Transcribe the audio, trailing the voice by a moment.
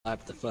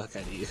slap the fuck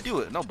out of you. Do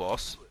it, no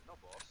boss.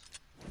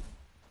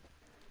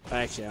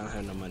 Actually, I don't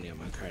have no money on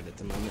my card at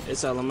the moment.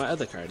 It's all on my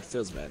other card. It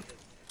feels bad.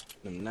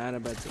 I'm not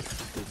about to do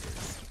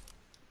this.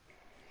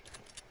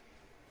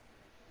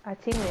 Our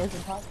teammate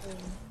isn't talking.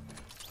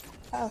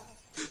 Oh.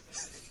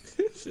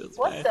 Feels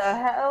What bad. the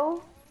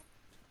hell?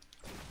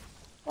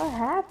 What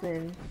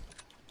happened?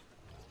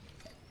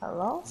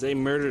 Hello? They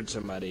murdered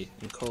somebody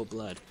in cold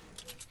blood.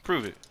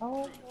 Prove it.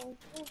 Oh my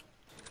god.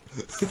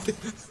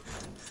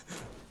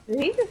 Did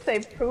he just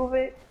say prove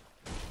it?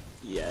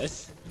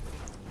 Yes.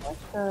 What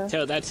the?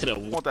 Tell that to the I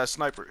want that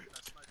sniper.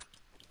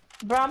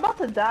 Bro, I'm about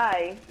to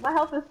die. My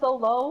health is so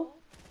low.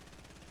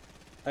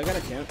 I got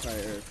a campfire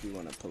if you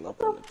want to pull up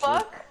What on the the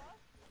fuck?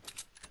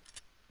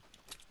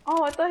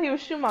 Oh, I thought he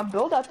was shooting my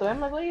build out there. I'm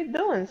like, what are you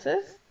doing,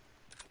 sis?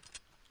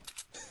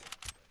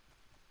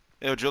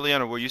 Yo,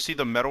 Juliana, where you see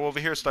the metal over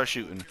here, start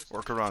shooting.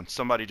 Or Karan,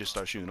 somebody just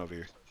start shooting over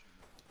here.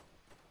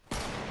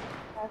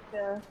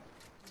 Gotcha.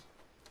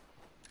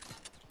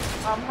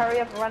 Hurry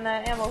up and run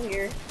out of ammo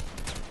here.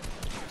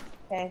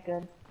 Okay,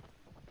 good.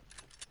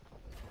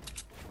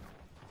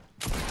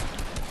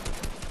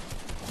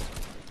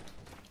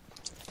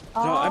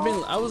 No,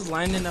 I was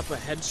lining up a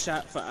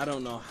headshot for I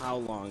don't know how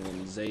long,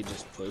 and Zay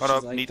just pushed. Hold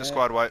up, like need that. the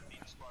squad wipe.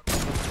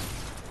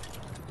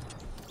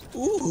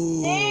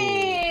 Ooh.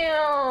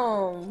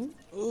 Damn!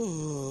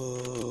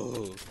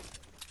 Ooh.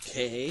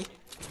 Okay.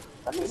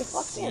 Let me the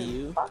fuck See in.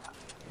 you. Fuck.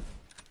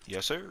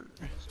 Yes, sir.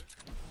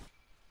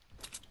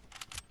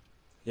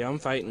 Yeah, I'm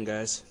fighting,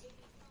 guys.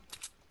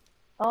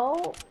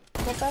 Oh,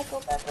 go back, go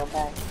back, go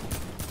back.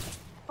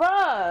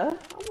 Bruh! I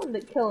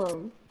wanted to kill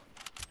him.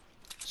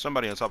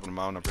 Somebody on top of the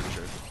mountain, I'm pretty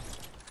sure.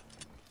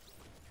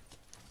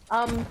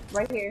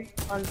 Right here.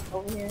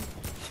 Over here.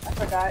 I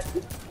forgot.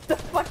 The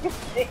fucking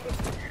thing.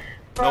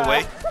 No Bruh.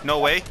 way, no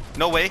way,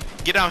 no way.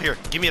 Get down here,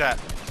 give me that.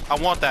 I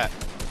want that.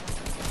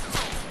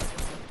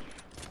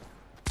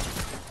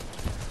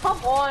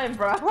 Come on,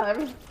 bro. Let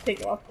me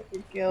take off with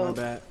your kill. My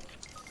bad.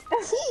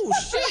 Ooh,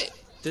 shit!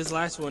 The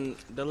last one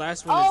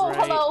is right.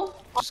 Hello.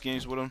 Just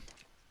games with him.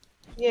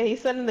 Yeah,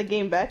 he's sending the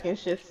game back and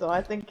shit, so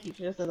I think he's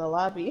just in the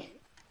lobby.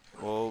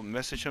 Well,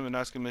 message him and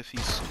ask him if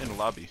he's in the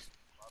lobby.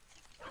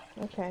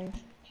 Okay.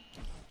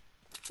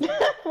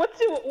 What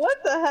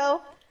the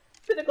hell?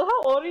 Cynical,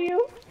 how old are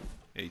you?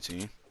 18.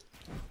 He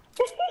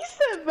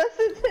said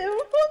message him.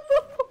 What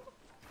the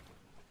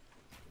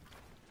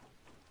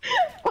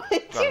Why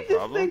did Got a you just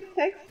problem? say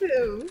text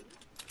him?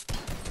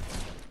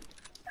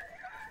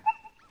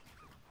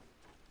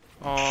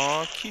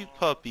 Aw, cute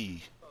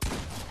puppy.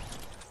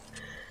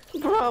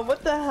 Bro,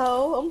 what the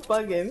hell? I'm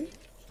bugging.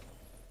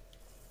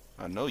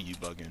 I know you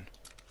bugging.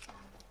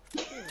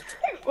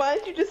 Why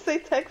did you just say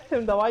text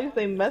him though? Why did you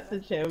say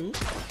message him?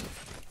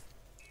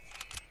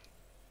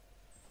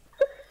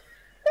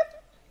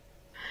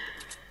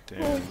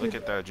 Damn, look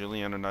at that.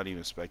 Juliana not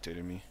even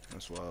spectating me.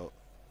 That's wild.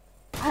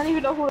 I don't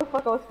even know who the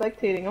fuck I was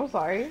spectating. I'm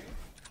sorry.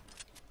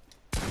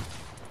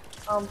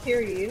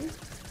 Period.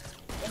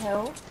 What the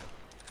hell?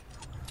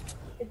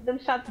 Get them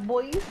shots,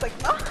 boys. Like,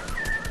 no.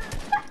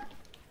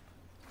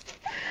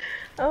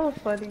 Oh,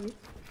 funny.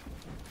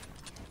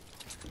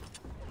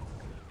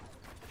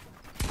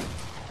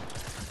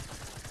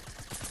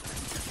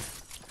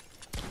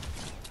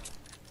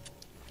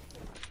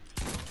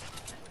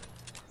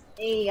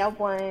 Hey, I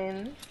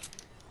won.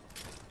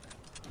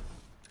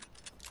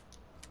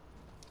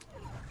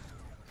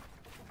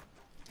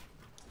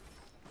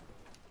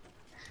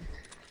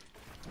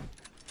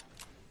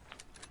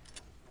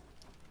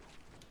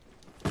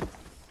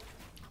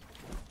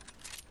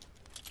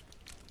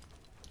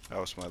 That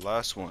was my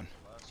last one.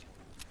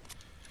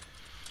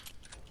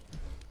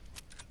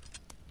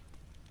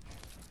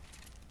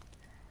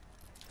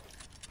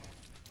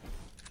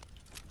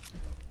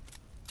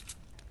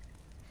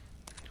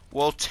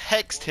 Well,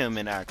 text him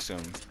and ask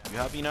him. You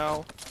happy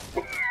now?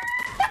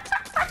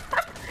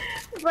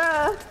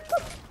 Bruh.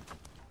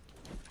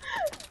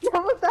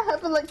 How must that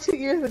happened like 2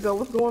 years ago?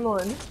 What's going on?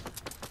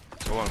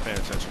 I wasn't paying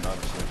attention,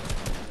 obviously.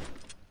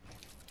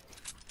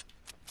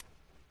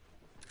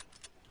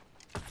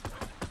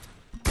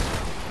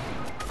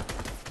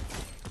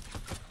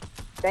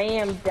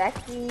 Damn,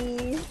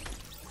 Jackie.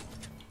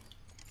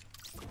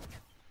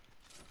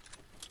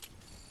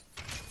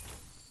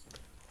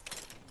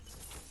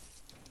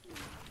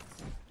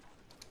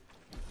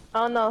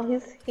 Oh no,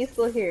 he's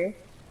still here.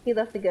 He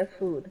left to get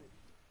food.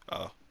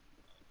 Oh.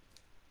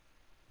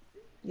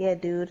 Yeah,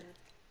 dude.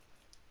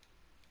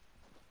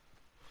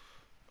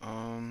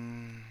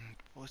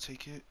 We'll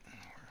take it.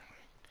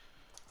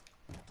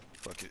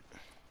 Fuck it.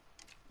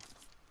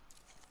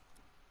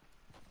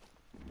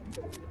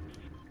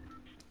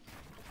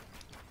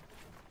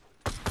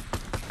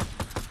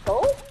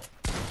 Oh?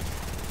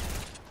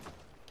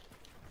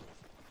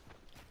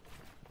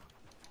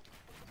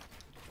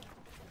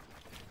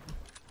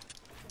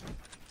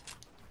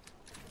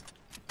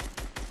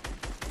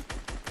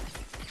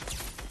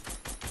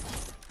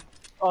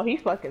 Oh, he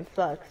fucking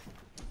sucks.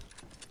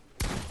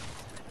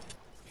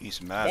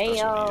 He's mad,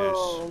 that's what he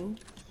is. Damn.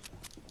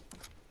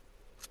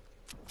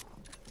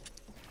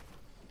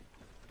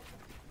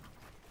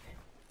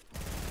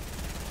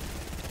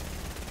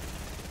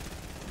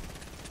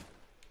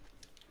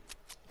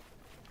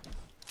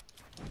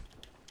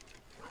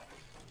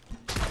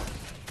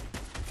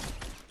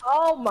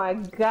 Oh my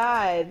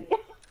god.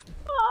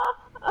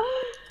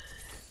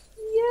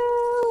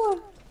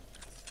 Yo.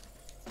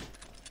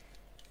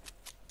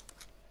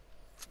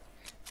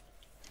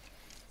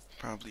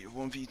 Probably a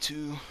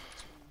 1v2.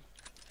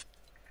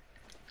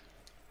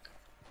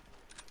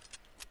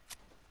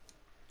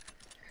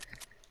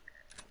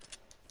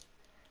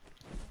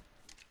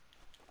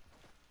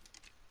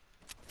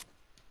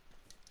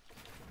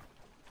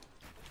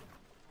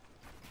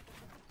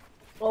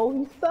 Oh,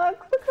 he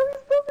sucks. Look how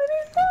stupid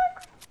he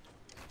sucks.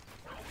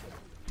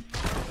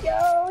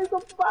 Yo, he's a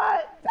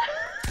bot.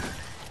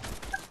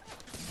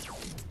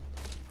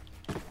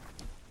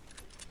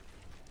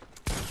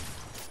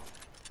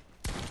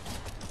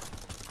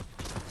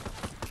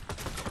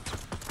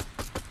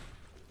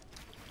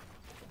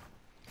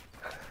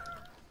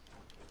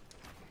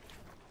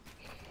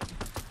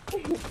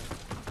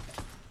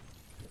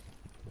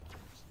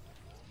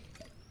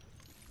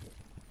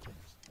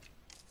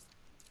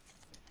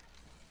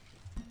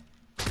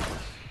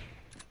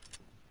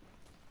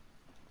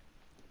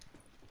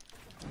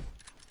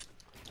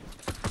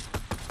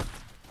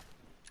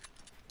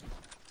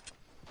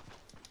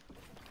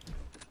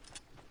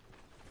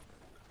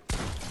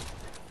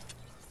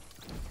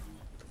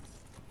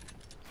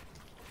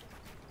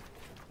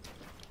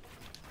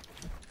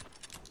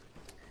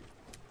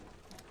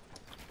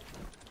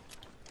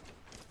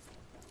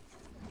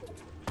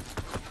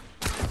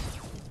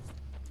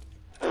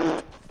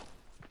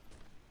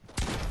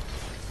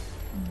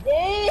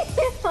 Damn!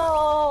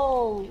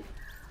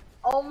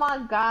 Oh my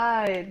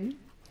god.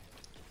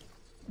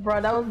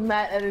 Bro, that was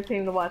mad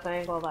entertaining to watch, I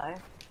ain't gonna lie.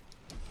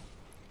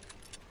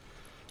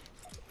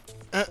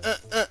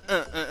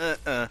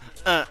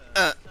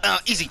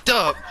 Easy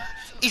dub!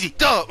 Easy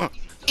dub!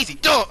 Easy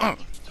dub!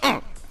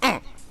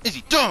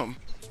 Easy dub!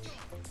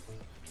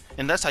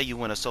 And that's how you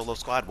win a solo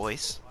squad,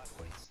 boys.